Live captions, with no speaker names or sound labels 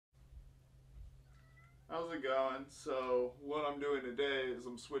How's it going? So what I'm doing today is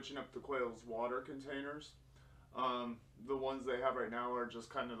I'm switching up the Quail's water containers. The ones they have right now are just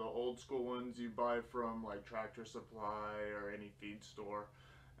kind of the old school ones you buy from like Tractor Supply or any feed store,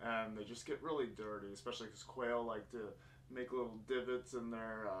 and they just get really dirty, especially because quail like to make little divots in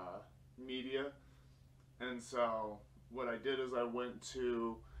their media. And so what I did is I went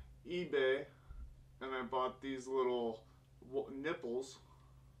to eBay and I bought these little nipples,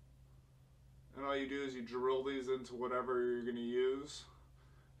 and all you do is you drill these into whatever you're going to use,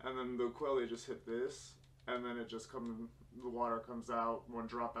 and then the quail, they just hit this, and then it just comes, the water comes out one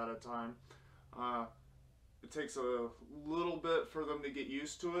drop at a time. It takes a little bit for them to get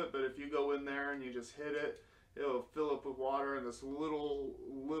used to it, but if you go in there and you just hit it, it'll fill up with water, and this little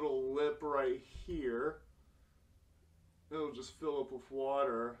lip right here, it'll just fill up with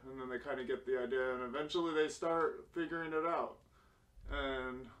water, and then they kind of get the idea, and eventually they start figuring it out.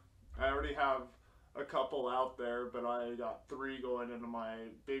 And I already have a couple out there, but I got 3 going into my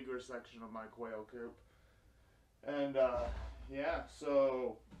bigger section of my quail coop. And yeah,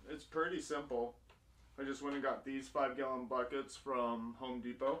 so it's pretty simple. I just went and got these 5-gallon buckets from Home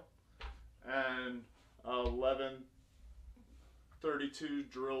Depot and a 1132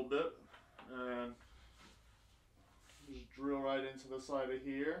 drill bit, and just drill right into the side of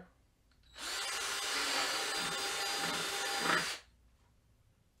here.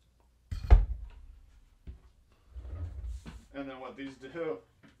 And then what these do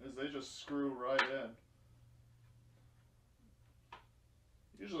is they just screw right in.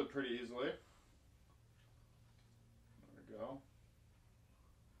 Usually pretty easily. There we go.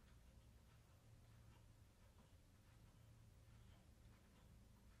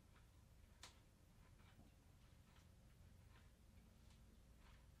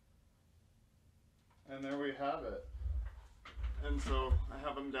 And there we have it. And so I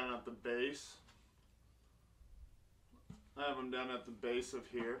have them down at the base. I have them down at the base of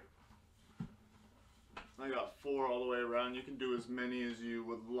here. I got 4 all the way around. You can do as many as you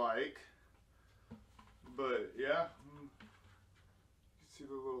would like. But yeah, you see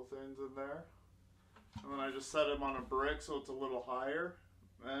the little things in there. And then I just set them on a brick so it's a little higher.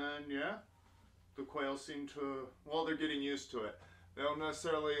 And yeah, the quail seem to, well, they're getting used to it. They don't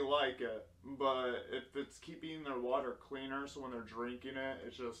necessarily like it, but if it's keeping their water cleaner, so when they're drinking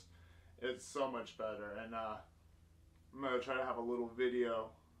it, it's so much better. And I'm going to try to have a little video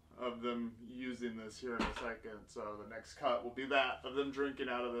of them using this here in a second. So the next cut will be that, of them drinking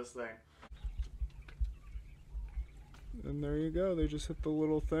out of this thing. And there you go. They just hit the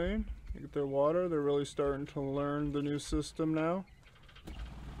little thing. They get their water. They're really starting to learn the new system now.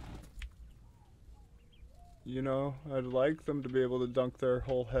 You know, I'd like them to be able to dunk their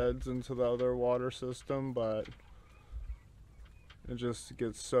whole heads into the other water system, but it just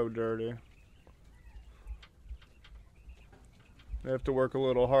gets so dirty. They have to work a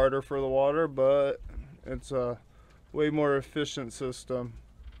little harder for the water, but it's a way more efficient system.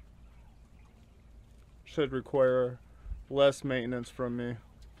 Should require less maintenance from me.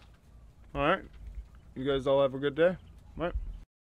 Alright, you guys all have a good day. Alright.